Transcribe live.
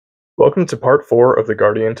Welcome to part 4 of the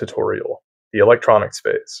Guardian tutorial, the electronics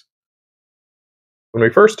phase. When we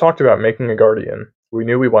first talked about making a Guardian, we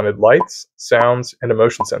knew we wanted lights, sounds, and a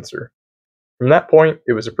motion sensor. From that point,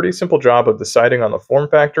 it was a pretty simple job of deciding on the form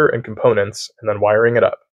factor and components, and then wiring it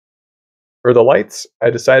up. For the lights, I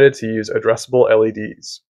decided to use addressable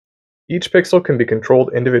LEDs. Each pixel can be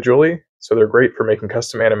controlled individually, so they're great for making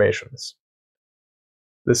custom animations.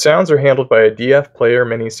 The sounds are handled by a DF Player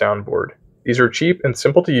Mini soundboard. These are cheap and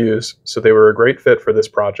simple to use, so they were a great fit for this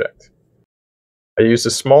project. I used a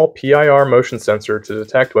small PIR motion sensor to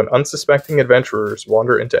detect when unsuspecting adventurers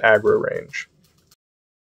wander into aggro range.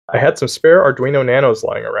 I had some spare Arduino Nanos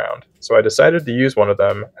lying around, so I decided to use one of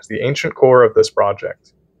them as the ancient core of this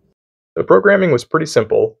project. The programming was pretty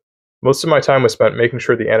simple. Most of my time was spent making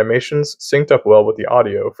sure the animations synced up well with the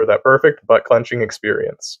audio for that perfect butt-clenching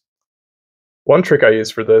experience. One trick I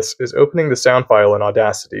use for this is opening the sound file in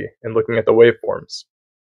Audacity and looking at the waveforms.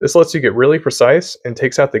 This lets you get really precise and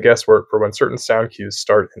takes out the guesswork for when certain sound cues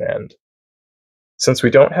start and end. Since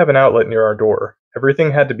we don't have an outlet near our door,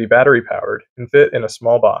 everything had to be battery powered and fit in a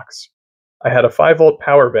small box. I had a 5-volt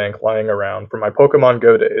power bank lying around from my Pokemon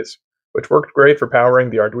Go days, which worked great for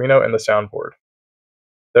powering the Arduino and the soundboard.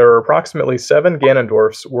 There are approximately 7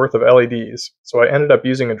 Ganondorfs worth of LEDs, so I ended up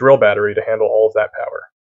using a drill battery to handle all of that power.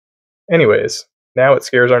 Anyways, now it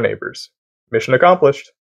scares our neighbors. Mission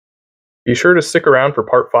accomplished! Be sure to stick around for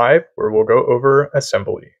part 5, where we'll go over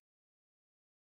assembly.